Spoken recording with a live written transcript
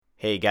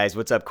Hey guys,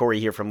 what's up? Corey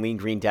here from Lean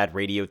Green Dad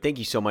Radio. Thank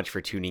you so much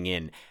for tuning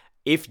in.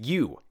 If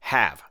you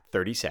have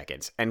 30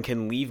 seconds and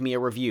can leave me a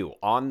review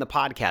on the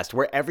podcast,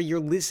 wherever you're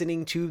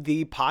listening to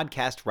the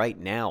podcast right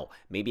now,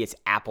 maybe it's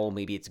Apple,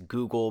 maybe it's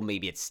Google,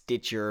 maybe it's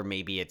Stitcher,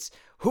 maybe it's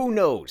who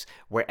knows,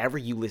 wherever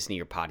you listen to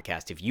your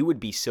podcast, if you would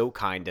be so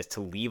kind as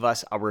to leave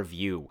us a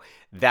review,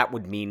 that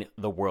would mean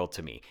the world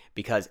to me,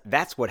 because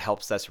that's what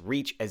helps us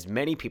reach as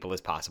many people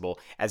as possible,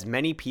 as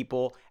many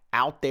people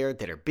out there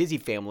that are busy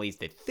families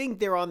that think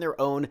they're on their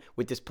own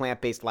with this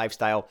plant-based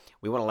lifestyle.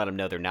 We want to let them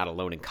know they're not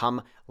alone and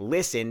come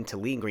listen to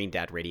Lean Green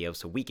Dad Radio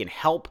so we can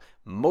help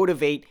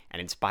motivate and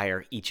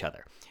inspire each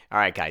other. All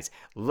right, guys,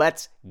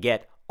 let's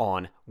get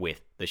on with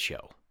the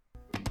show.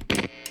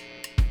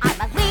 I'm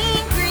a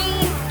lean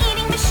green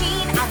eating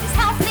machine. I'm as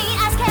healthy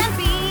as can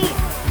be.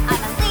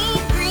 I'm a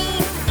lean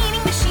green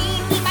eating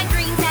machine. Eat my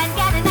greens and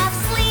get enough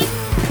sleep.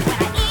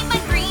 When I eat my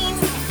greens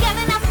and get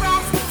enough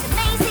rest, it's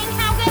amazing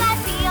how good I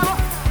feel.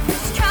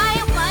 Just try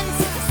it once,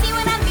 you'll see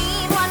what I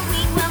mean. 1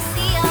 week will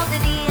seal the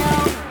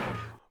deal.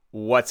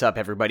 What's up,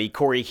 everybody?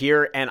 Corey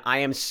here, and I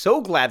am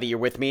so glad that you're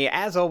with me.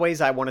 As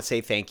always, I want to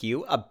say thank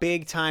you, a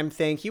big time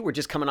thank you. We're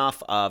just coming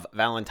off of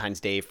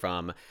Valentine's Day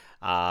from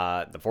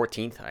the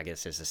 14th, I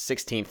guess it's the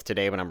 16th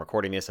today when I'm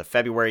recording this, of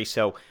February.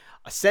 So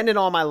sending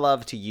all my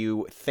love to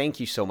you. Thank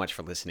you so much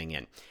for listening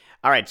in.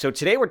 All right, so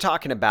today we're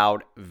talking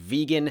about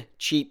vegan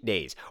cheat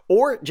days,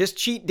 or just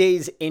cheat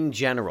days in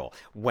general.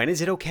 When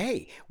is it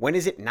okay? When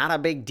is it not a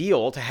big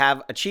deal to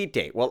have a cheat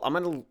day? Well, I'm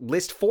going to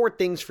list 4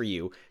 things for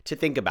you to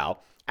think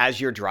about as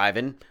you're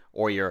driving,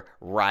 or you're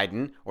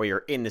riding, or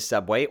you're in the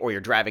subway, or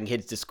you're driving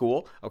kids to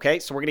school. Okay,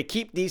 so we're going to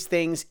keep these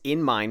things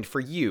in mind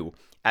for you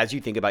as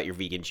you think about your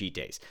vegan cheat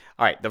days.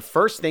 All right, the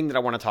first thing that I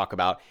want to talk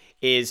about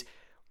is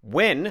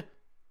when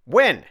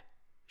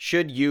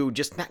should you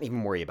just not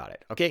even worry about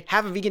it, okay?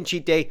 Have a vegan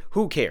cheat day,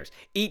 who cares?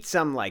 Eat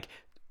some,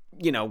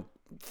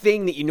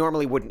 thing that you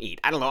normally wouldn't eat.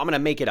 I don't know, I'm going to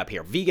make it up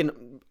here.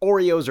 Vegan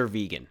Oreos are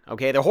vegan,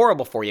 okay? They're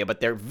horrible for you, but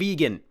they're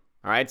vegan,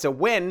 all right? So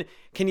when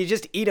can you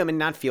just eat them and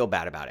not feel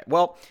bad about it?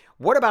 Well,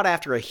 what about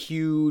after a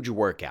huge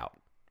workout?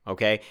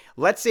 Okay,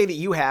 let's say that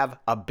you have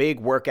a big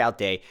workout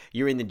day.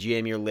 You're in the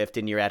gym, you're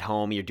lifting, you're at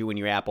home, you're doing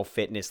your Apple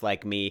Fitness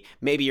like me.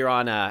 Maybe you're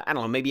on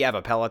maybe you have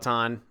a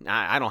Peloton.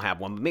 I don't have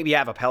one, but maybe you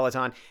have a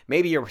Peloton.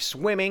 Maybe you're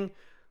swimming,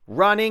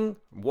 running,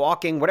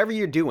 walking, whatever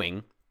you're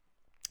doing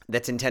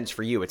that's intense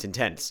for you. It's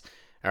intense.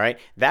 All right,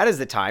 that is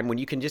the time when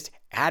you can just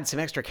add some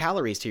extra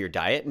calories to your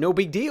diet. No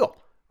big deal,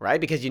 right?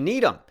 Because you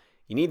need them.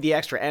 You need the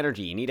extra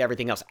energy. You need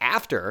everything else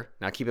after.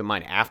 Now, keep in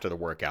mind, after the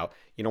workout,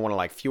 you don't want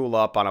to fuel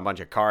up on a bunch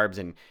of carbs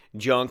and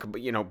junk,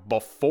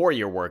 before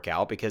your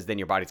workout, because then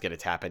your body's going to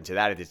tap into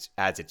that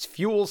as its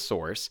fuel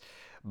source.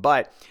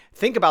 But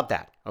think about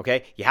that,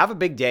 okay? You have a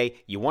big day.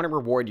 You want to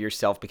reward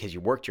yourself because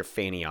you worked your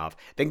fanny off.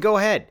 Then go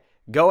ahead,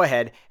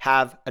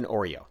 have an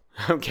Oreo,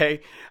 okay?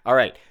 All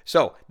right,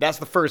 so that's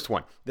the first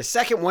one. The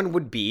second one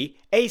would be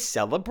a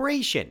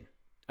celebration,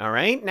 all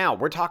right? Now,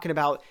 we're talking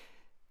about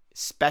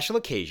special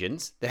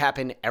occasions that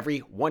happen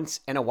every once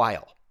in a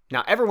while.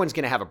 Now, everyone's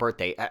going to have a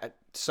birthday.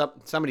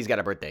 Somebody's got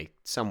a birthday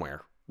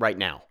somewhere right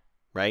now,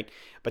 right?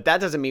 But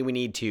that doesn't mean we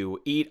need to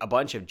eat a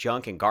bunch of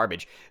junk and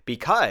garbage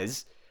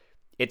because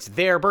it's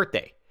their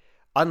birthday.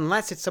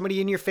 Unless it's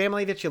somebody in your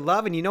family that you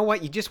love, and you know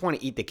what? You just want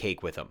to eat the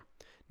cake with them.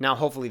 Now,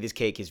 hopefully this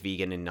cake is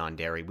vegan and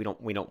non-dairy. We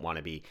don't want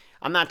to be.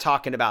 I'm not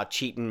talking about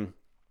cheating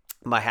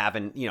by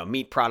having,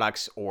 meat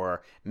products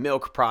or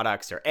milk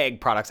products or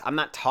egg products. I'm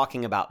not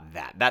talking about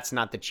that. That's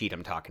not the cheat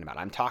I'm talking about.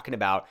 I'm talking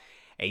about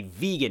a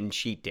vegan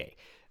cheat day.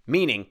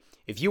 Meaning,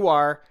 if you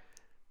are,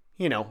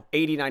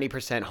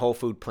 80-90% whole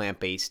food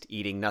plant-based,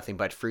 eating nothing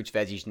but fruits,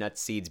 veggies,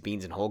 nuts, seeds,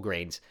 beans, and whole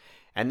grains,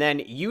 and then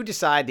you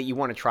decide that you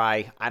want to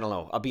try,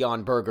 a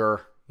Beyond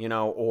Burger,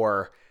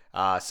 or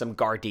some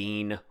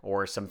Gardein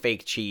or some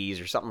fake cheese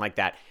or something like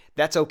that,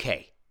 that's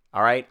okay.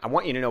 All right? I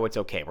want you to know it's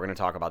okay. We're going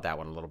to talk about that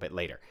one a little bit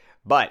later.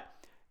 But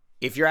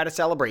if you're at a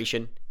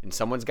celebration and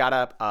someone's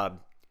got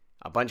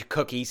a bunch of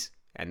cookies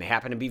and they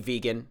happen to be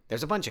vegan,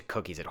 there's a bunch of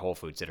cookies at Whole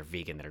Foods that are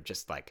vegan that are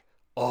just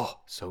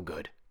so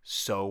good.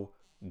 So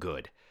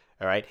good.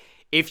 All right?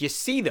 If you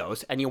see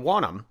those and you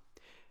want them,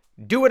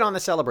 do it on the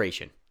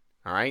celebration.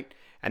 All right?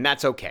 And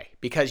that's okay,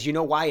 because you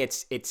know why?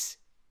 It's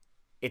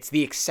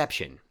the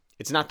exception.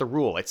 It's not the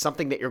rule. It's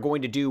something that you're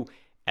going to do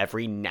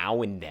every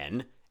now and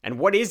then. And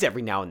what is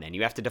every now and then?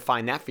 You have to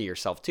define that for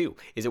yourself too.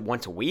 Is it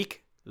once a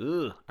week? I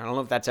don't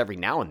know if that's every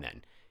now and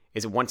then.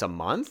 Is it once a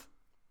month?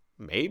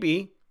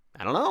 Maybe.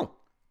 I don't know.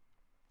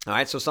 All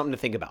right, so something to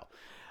think about.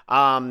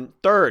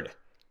 Third,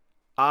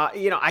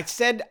 I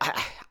said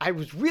I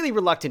was really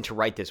reluctant to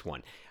write this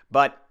one,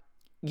 but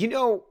you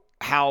know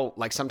how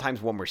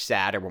sometimes when we're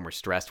sad or when we're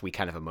stressed, we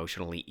kind of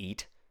emotionally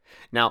eat?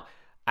 Now,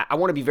 I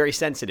want to be very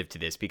sensitive to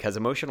this because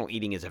emotional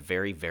eating is a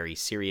very, very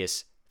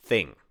serious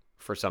thing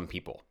for some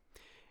people.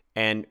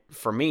 And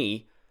for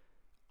me,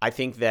 I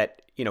think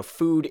that,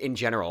 food in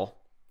general,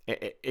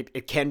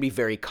 it can be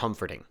very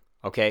comforting,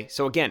 okay?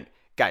 So again,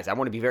 guys, I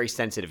want to be very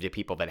sensitive to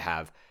people that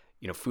have,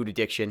 food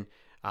addiction,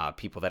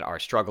 people that are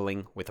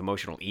struggling with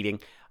emotional eating.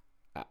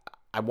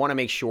 I want to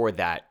make sure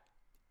that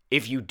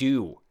if you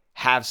do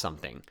have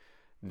something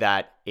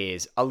that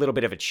is a little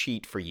bit of a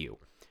cheat for you.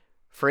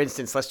 For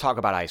instance, let's talk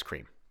about ice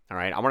cream. All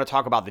right. I want to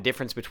talk about the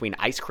difference between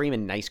ice cream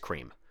and nice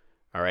cream.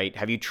 All right.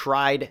 Have you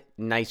tried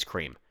nice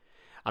cream?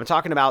 I'm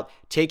talking about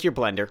take your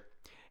blender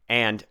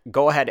and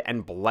go ahead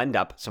and blend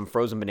up some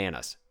frozen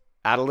bananas.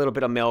 Add a little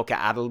bit of milk,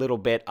 add a little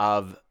bit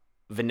of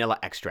vanilla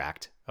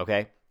extract.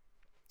 Okay.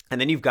 And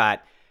then you've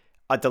got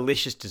a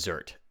delicious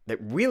dessert that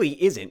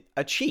really isn't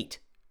a cheat,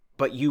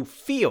 but you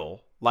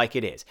feel like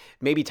it is.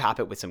 Maybe top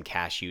it with some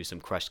cashews, some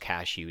crushed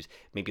cashews,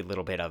 maybe a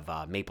little bit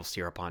of maple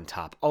syrup on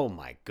top. Oh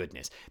my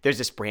goodness. There's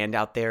this brand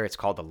out there. It's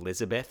called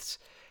Elizabeth's,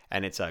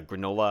 and it's a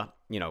granola,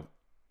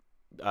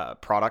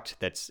 product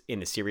that's in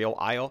the cereal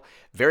aisle.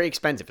 Very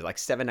expensive. It's like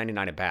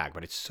 $7.99 a bag,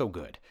 but it's so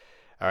good.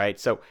 All right.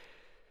 So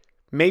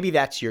maybe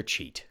that's your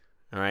cheat.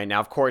 All right. Now,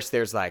 of course,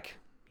 there's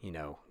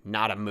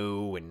Not a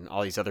Moo and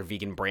all these other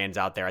vegan brands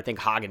out there. I think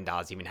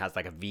Haagen-Dazs even has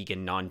like a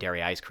vegan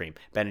non-dairy ice cream.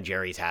 Ben &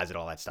 Jerry's has it,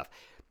 all that stuff.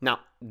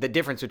 Now, the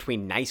difference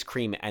between nice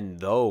cream and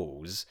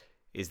those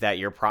is that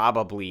you're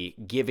probably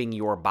giving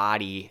your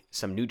body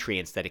some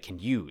nutrients that it can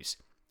use,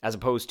 as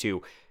opposed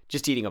to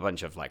just eating a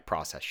bunch of like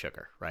processed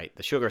sugar, right?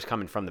 The sugar's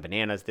coming from the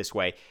bananas this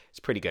way. It's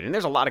pretty good. And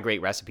there's a lot of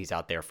great recipes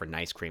out there for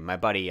nice cream. My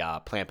buddy,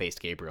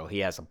 Plant-Based Gabriel, he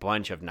has a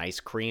bunch of nice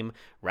cream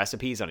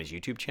recipes on his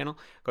YouTube channel.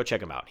 Go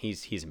check him out.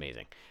 He's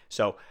amazing.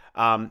 So,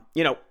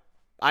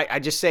 I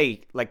just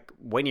say, like,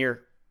 when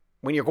you're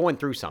going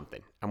through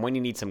something and when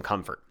you need some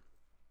comfort,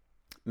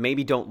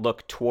 maybe don't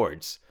look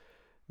towards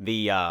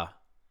the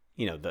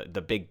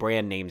big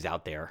brand names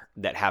out there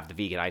that have the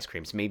vegan ice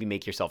creams. Maybe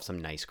make yourself some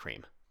nice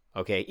cream.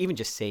 Okay, even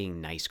just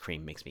saying nice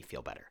cream makes me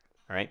feel better.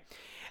 All right.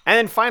 And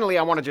then finally,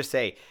 I want to just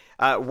say,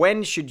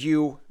 when should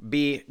you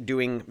be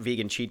doing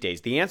vegan cheat days?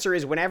 The answer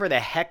is whenever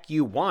the heck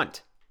you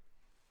want,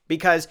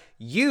 because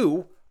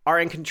you are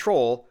in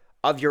control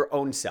of your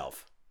own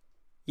self.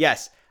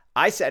 Yes,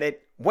 I said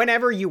it,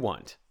 whenever you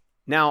want.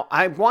 Now,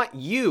 I want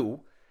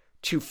you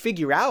to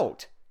figure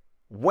out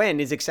when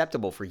is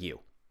acceptable for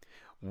you.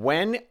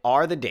 When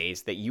are the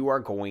days that you are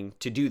going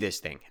to do this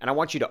thing? And I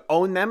want you to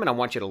own them and I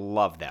want you to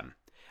love them.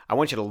 I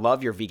want you to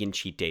love your vegan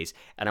cheat days,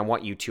 and I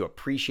want you to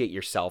appreciate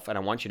yourself, and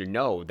I want you to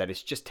know that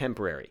it's just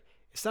temporary.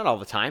 It's not all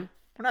the time.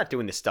 We're not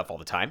doing this stuff all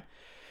the time.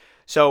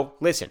 So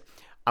listen,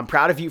 I'm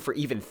proud of you for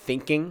even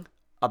thinking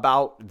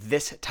about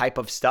this type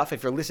of stuff.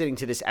 If you're listening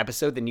to this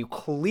episode, then you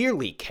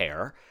clearly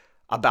care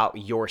about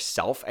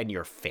yourself and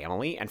your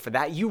family, and for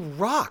that, you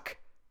rock.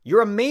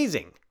 You're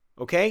amazing,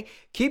 okay?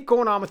 Keep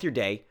going on with your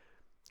day.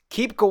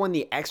 Keep going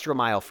the extra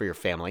mile for your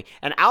family,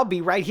 and I'll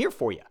be right here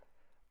for you.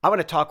 I'm going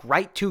to talk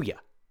right to you.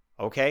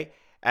 Okay?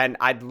 And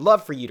I'd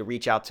love for you to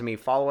reach out to me.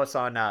 Follow us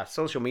on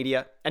social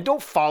media. And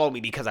don't follow me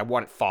because I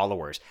want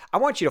followers. I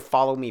want you to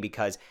follow me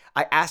because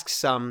I ask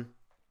some,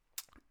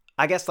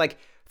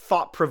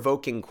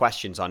 thought-provoking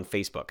questions on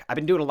Facebook. I've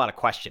been doing a lot of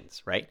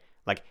questions, right?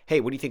 Like,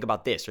 hey, what do you think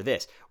about this or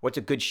this? What's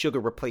a good sugar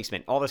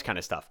replacement? All this kind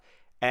of stuff.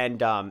 And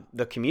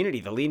the community,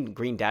 the Lean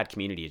Green Dad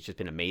community, has just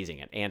been amazing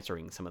at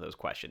answering some of those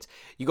questions.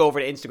 You go over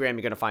to Instagram,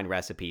 you're going to find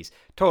recipes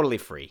totally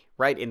free,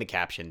 right in the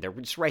caption. They're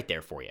just right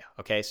there for you,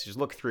 okay? So just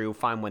look through,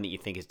 find one that you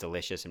think is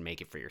delicious, and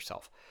make it for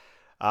yourself.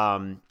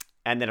 And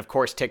then, of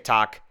course,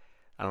 TikTok.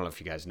 I don't know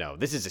if you guys know.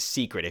 This is a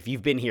secret. If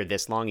you've been here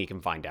this long, you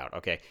can find out,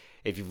 okay?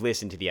 If you've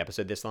listened to the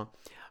episode this long.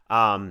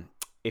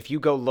 If you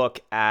go look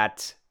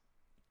at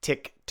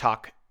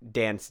TikTok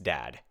Dance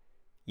Dad,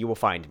 you will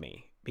find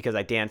me because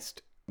I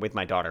danced with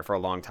my daughter for a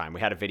long time. We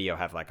had a video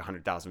have like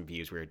 100,000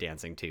 views. We were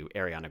dancing to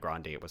Ariana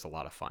Grande. It was a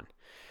lot of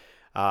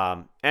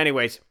fun.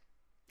 Anyways,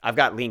 I've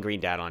got Lean Green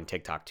Dad on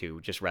TikTok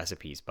too, just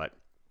recipes, but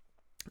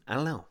I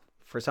don't know.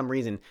 For some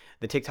reason,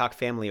 the TikTok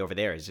family over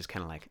there is just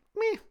kind of like,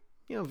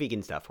 meh,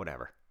 vegan stuff,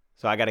 whatever.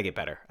 So I got to get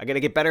better. I got to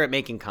get better at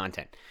making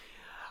content.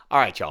 All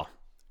right, y'all.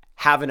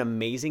 Have an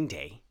amazing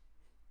day.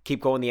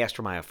 Keep going the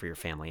extra mile for your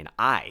family, and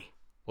I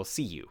will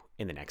see you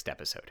in the next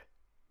episode.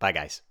 Bye,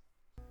 guys.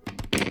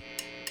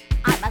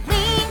 I'm a